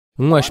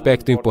Um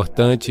aspecto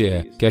importante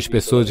é que as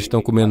pessoas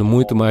estão comendo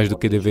muito mais do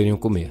que deveriam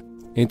comer.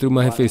 Entre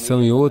uma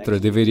refeição e outra,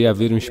 deveria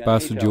haver um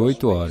espaço de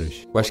 8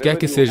 horas. Quaisquer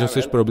que sejam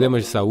seus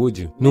problemas de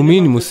saúde, no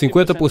mínimo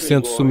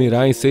 50%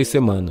 sumirá em 6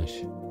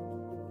 semanas.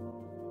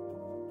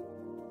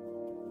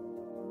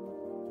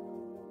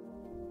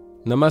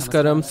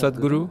 Namaskaram,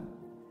 Sadhguru.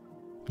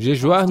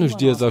 Jejuar nos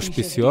dias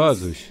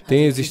auspiciosos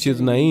tem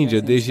existido na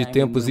Índia desde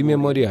tempos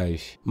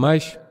imemoriais,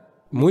 mas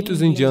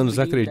muitos indianos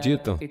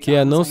acreditam que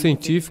é não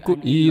científico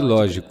e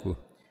ilógico.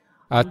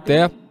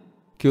 Até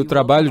que o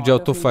trabalho de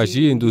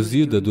autofagia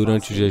induzida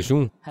durante o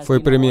jejum foi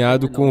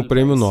premiado com o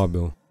Prêmio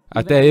Nobel.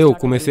 Até eu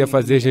comecei a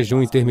fazer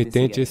jejum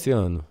intermitente esse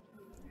ano.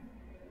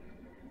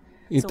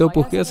 Então,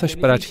 por que essas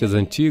práticas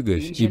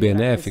antigas e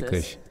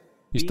benéficas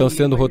estão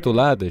sendo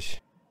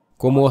rotuladas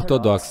como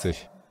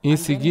ortodoxas? Em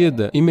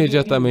seguida,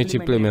 imediatamente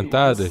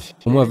implementadas,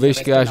 uma vez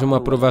que haja uma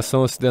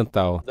aprovação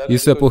ocidental.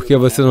 Isso é porque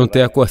você não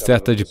tem a cor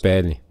certa de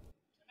pele.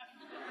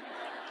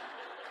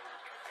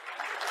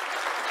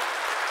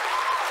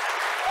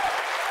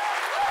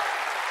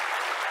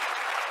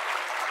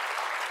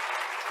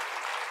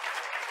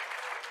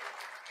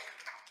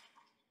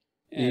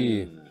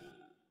 E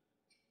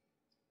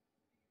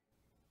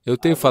eu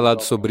tenho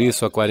falado sobre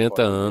isso há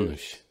 40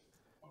 anos,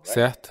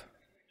 certo?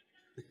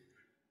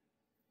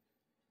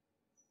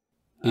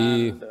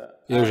 E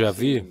eu já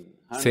vi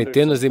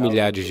centenas e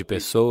milhares de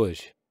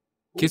pessoas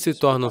que se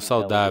tornam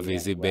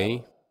saudáveis e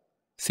bem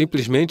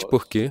simplesmente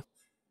porque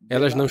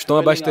elas não estão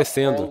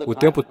abastecendo o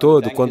tempo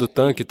todo quando o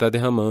tanque está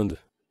derramando.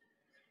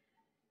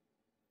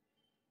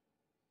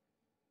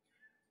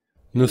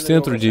 No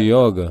centro de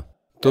yoga,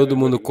 todo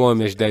mundo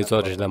come às 10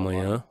 horas da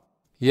manhã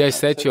e às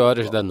 7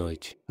 horas da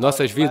noite.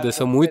 Nossas vidas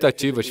são muito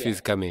ativas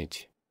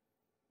fisicamente.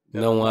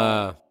 Não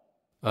há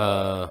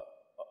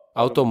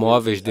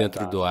automóveis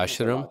dentro do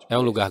ashram, é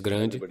um lugar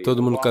grande,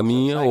 todo mundo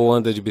caminha ou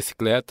anda de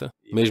bicicleta,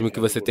 mesmo que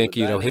você tenha que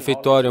ir ao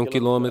refeitório a 1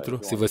 quilômetro,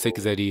 se você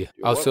quiser ir.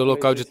 Ao seu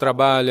local de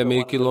trabalho a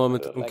meio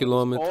quilômetro, 1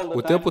 quilômetro.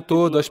 O tempo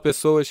todo as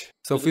pessoas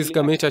são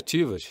fisicamente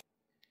ativas.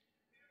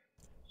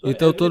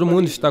 Então todo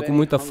mundo está com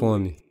muita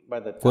fome.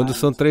 Quando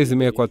são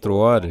 3h30, 4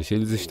 horas,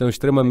 eles estão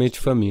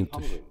extremamente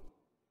famintos.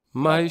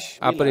 Mas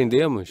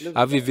aprendemos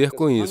a viver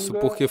com isso,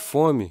 porque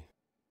fome,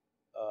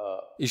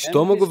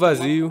 estômago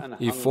vazio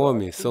e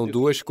fome são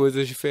duas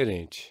coisas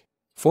diferentes.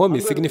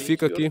 Fome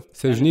significa que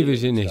seus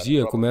níveis de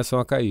energia começam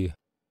a cair.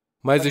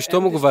 Mas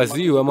estômago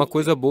vazio é uma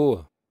coisa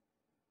boa.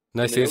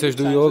 Nas ciências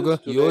do yoga,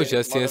 e hoje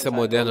a ciência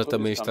moderna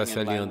também está se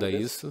alinhando a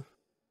isso,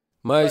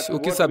 mas o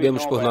que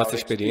sabemos por nossa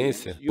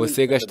experiência,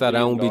 você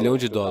gastará $1 bilhão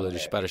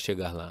para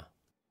chegar lá.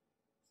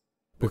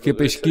 Porque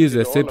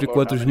pesquisa é sempre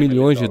quantos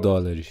milhões de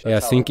dólares. É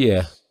assim que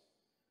é.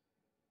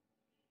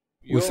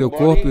 O seu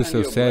corpo e o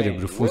seu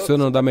cérebro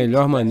funcionam da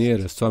melhor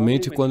maneira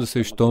somente quando o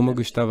seu estômago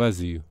está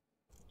vazio.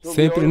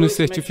 Sempre nos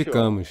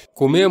certificamos.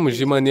 Comemos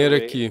de maneira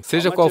que,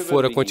 seja qual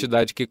for a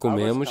quantidade que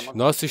comemos,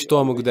 nosso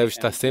estômago deve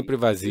estar sempre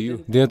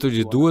vazio, dentro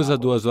de 2 a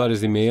 2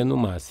 horas e meia no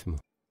máximo.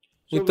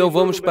 Então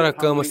vamos para a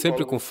cama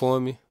sempre com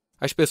fome.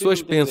 As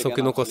pessoas pensam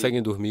que não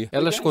conseguem dormir.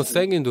 Elas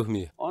conseguem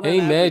dormir.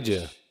 Em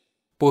média,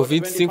 por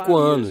 25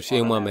 anos,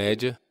 em uma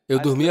média, eu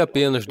dormi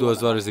apenas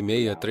 2 horas e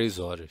meia a 3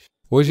 horas.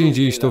 Hoje em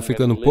dia estou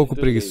ficando um pouco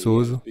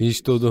preguiçoso e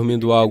estou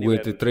dormindo algo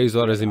entre 3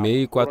 horas e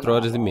meia e 4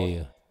 horas e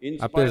meia.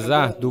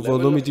 Apesar do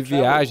volume de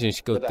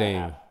viagens que eu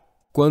tenho.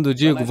 Quando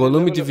digo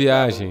volume de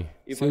viagem,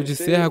 se eu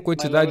disser a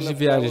quantidade de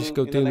viagens que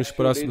eu tenho nos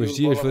próximos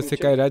dias, você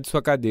cairá de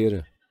sua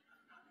cadeira.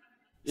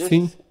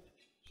 Sim.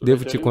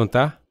 Devo te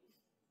contar?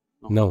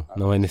 Não,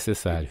 não é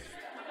necessário.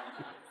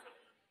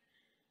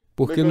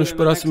 Porque nos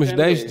próximos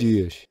 10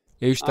 dias,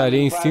 eu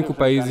estarei em 5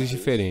 países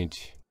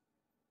diferentes,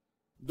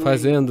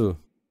 fazendo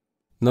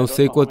não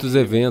sei quantos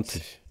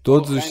eventos,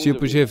 todos os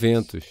tipos de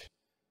eventos.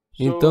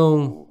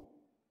 Então,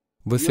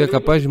 você é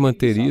capaz de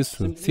manter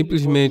isso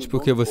simplesmente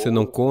porque você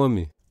não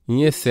come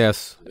em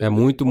excesso. É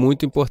muito,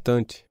 muito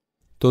importante.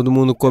 Todo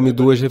mundo come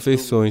 2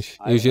 refeições.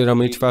 Eu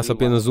geralmente faço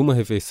apenas uma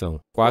refeição,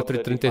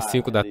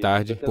 4h35 da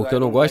tarde, porque eu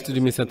não gosto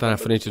de me sentar na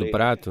frente do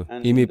prato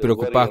e me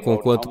preocupar com o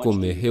quanto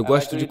comer. Eu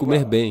gosto de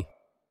comer bem.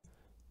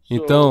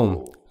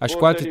 Então, às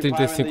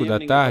 4h35 da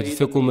tarde,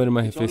 se eu comer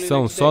uma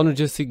refeição, só no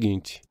dia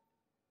seguinte.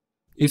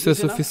 Isso é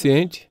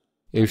suficiente?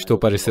 Eu estou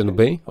parecendo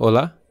bem?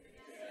 Olá?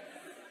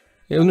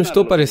 Eu não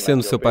estou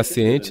parecendo seu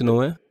paciente,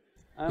 não é?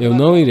 Eu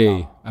não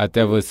irei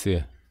até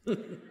você.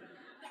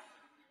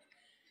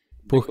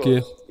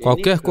 Porque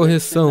qualquer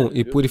correção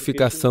e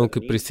purificação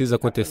que precisa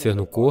acontecer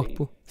no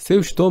corpo,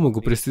 seu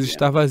estômago precisa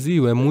estar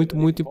vazio, é muito,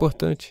 muito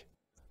importante.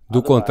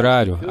 Do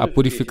contrário, a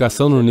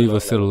purificação no nível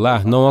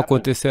celular não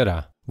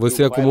acontecerá.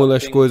 Você acumula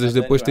as coisas,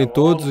 depois tem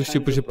todos os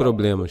tipos de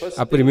problemas.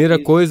 A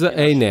primeira coisa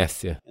é a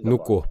inércia no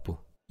corpo.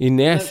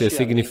 Inércia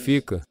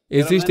significa,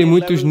 existem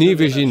muitos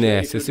níveis de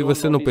inércia. Se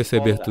você não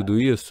perceber tudo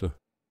isso,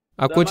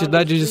 a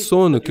quantidade de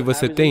sono que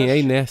você tem é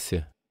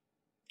inércia.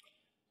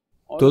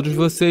 Todos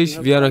vocês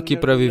vieram aqui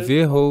para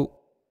viver ou...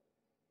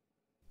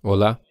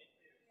 Olá?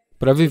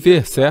 Para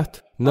viver,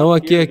 certo? Não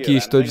aqui,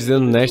 estou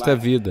dizendo nesta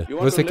vida.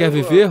 Você quer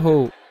viver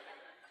ou...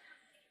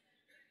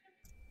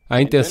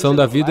 A intenção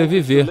da vida é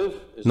viver,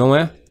 não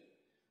é?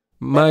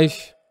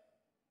 Mas,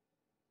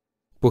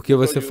 porque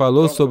você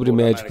falou sobre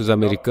médicos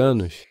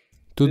americanos,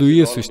 tudo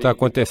isso está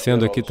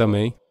acontecendo aqui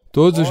também.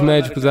 Todos os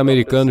médicos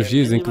americanos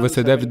dizem que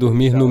você deve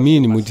dormir no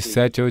mínimo de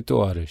 7 a 8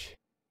 horas.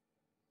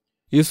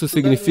 Isso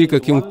significa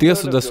que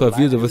 1/3 da sua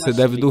vida você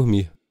deve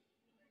dormir.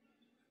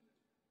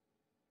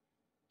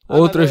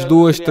 Outras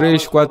 2,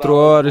 3, 4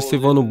 horas se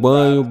vão no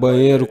banho,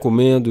 banheiro,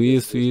 comendo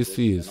isso, isso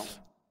e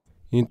isso.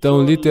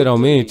 Então,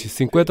 literalmente,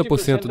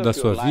 50% da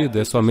sua vida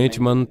é somente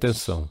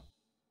manutenção.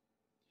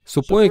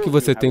 Suponha que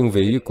você tem um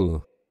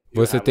veículo,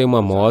 você tem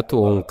uma moto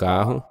ou um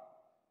carro.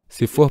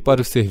 Se for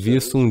para o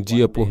serviço, 1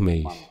 dia por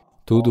mês.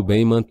 Tudo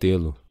bem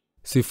mantê-lo.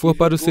 Se for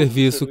para o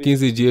serviço,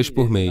 15 dias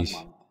por mês.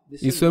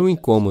 Isso é um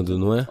incômodo,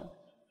 não é?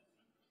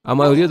 A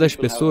maioria das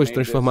pessoas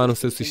transformaram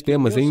seus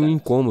sistemas em um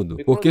incômodo,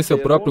 porque seu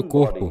próprio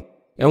corpo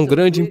é um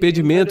grande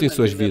impedimento em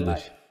suas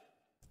vidas.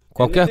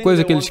 Qualquer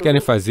coisa que eles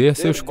querem fazer,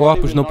 seus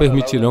corpos não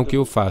permitirão que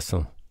o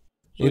façam.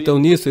 Então,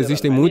 nisso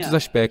existem muitos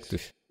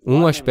aspectos.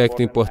 Um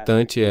aspecto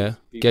importante é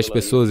que as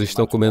pessoas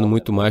estão comendo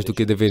muito mais do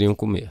que deveriam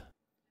comer.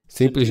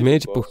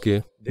 Simplesmente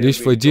porque lhes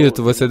foi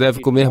dito, você deve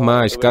comer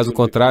mais, caso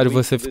contrário,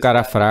 você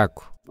ficará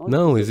fraco.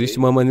 Não, existe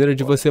uma maneira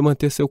de você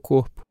manter seu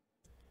corpo.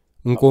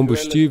 Um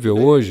combustível,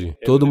 hoje,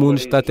 todo mundo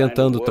está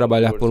tentando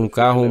trabalhar por um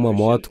carro ou uma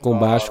moto com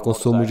baixo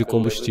consumo de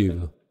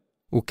combustível.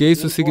 O que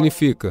isso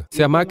significa?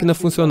 Se a máquina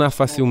funcionar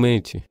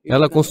facilmente,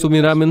 ela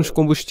consumirá menos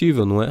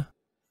combustível, não é?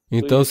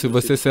 Então, se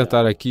você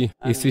sentar aqui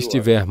e se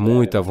estiver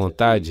muito à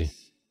vontade,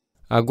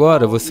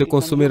 agora você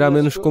consumirá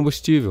menos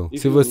combustível.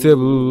 Se você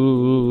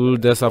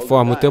dessa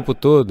forma o tempo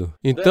todo,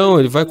 então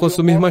ele vai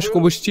consumir mais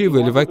combustível,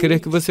 ele vai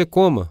querer que você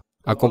coma.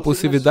 A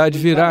compulsividade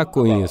virá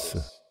com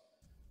isso.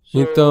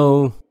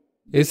 Então,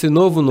 esse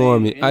novo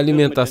nome,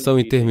 alimentação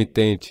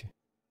intermitente,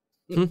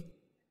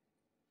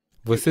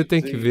 você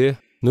tem que ver.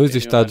 Nos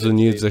Estados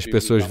Unidos, as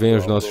pessoas veem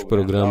os nossos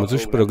programas,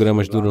 os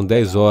programas duram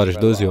 10 horas,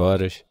 12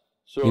 horas.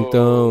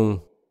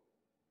 Então,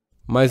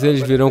 mas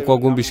eles virão com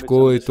algum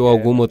biscoito ou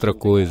alguma outra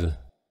coisa.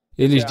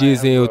 Eles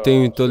dizem, eu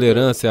tenho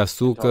intolerância a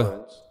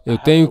açúcar, eu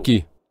tenho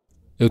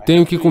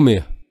que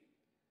comer.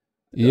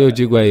 E eu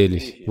digo a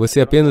eles,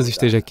 você apenas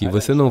esteja aqui,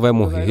 você não vai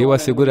morrer, eu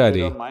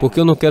assegurarei, porque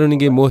eu não quero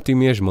ninguém morto em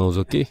minhas mãos,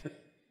 ok?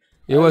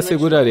 Eu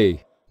assegurarei.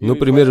 No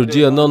primeiro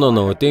dia,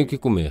 não, eu tenho que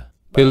comer.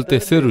 Pelo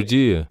terceiro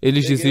dia,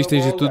 eles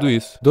desistem de tudo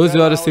isso. 12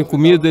 horas sem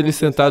comida, eles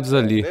sentados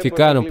ali,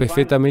 ficaram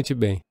perfeitamente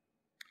bem.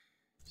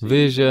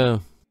 Veja,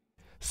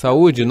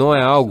 saúde não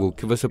é algo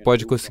que você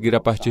pode conseguir a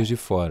partir de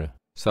fora.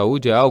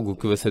 Saúde é algo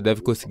que você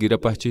deve conseguir a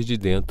partir de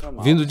dentro.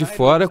 Vindo de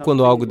fora,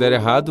 quando algo der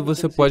errado,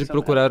 você pode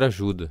procurar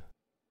ajuda.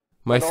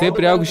 Mas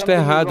sempre algo está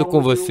errado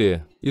com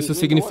você. Isso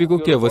significa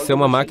o quê? Você é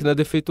uma máquina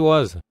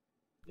defeituosa.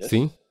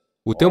 Sim?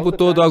 O tempo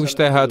todo algo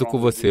está errado com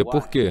você.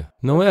 Por quê?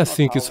 Não é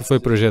assim que isso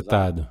foi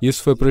projetado.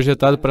 Isso foi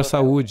projetado para a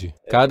saúde.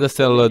 Cada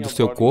célula do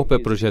seu corpo é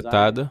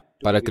projetada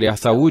para criar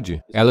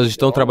saúde. Elas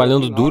estão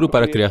trabalhando duro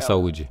para criar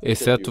saúde,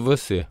 exceto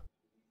você.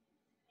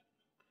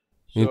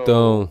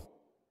 Então,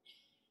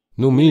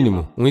 no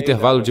mínimo, um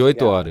intervalo de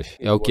 8 horas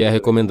é o que é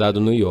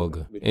recomendado no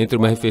yoga. Entre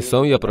uma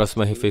refeição e a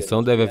próxima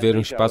refeição deve haver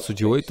um espaço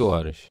de 8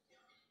 horas.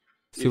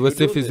 Se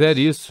você fizer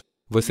isso,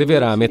 você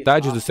verá a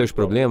metade dos seus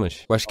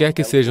problemas, quaisquer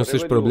que sejam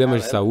seus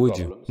problemas de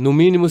saúde, no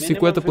mínimo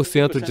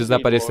 50%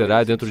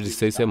 desaparecerá dentro de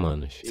 6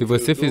 semanas. Se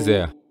você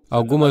fizer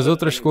algumas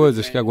outras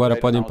coisas que agora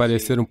podem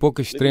parecer um pouco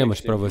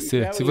extremas para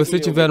você, se você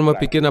tiver uma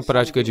pequena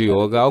prática de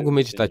yoga, algo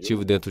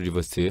meditativo dentro de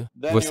você,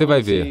 você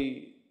vai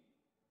ver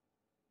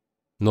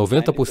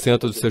 90%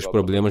 dos seus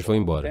problemas vão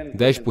embora.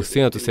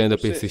 10%, se ainda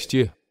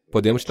persistir,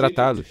 podemos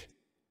tratá-los.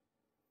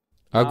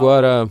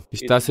 Agora,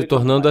 está se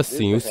tornando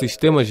assim, os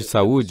sistemas de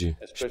saúde,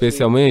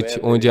 especialmente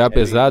onde há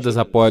pesadas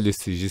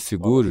apólices de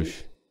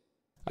seguros,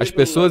 as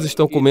pessoas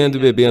estão comendo e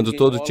bebendo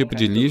todo tipo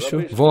de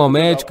lixo, vão ao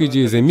médico e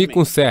dizem, me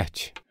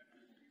conserte.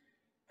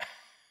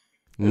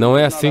 Não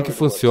é assim que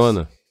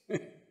funciona.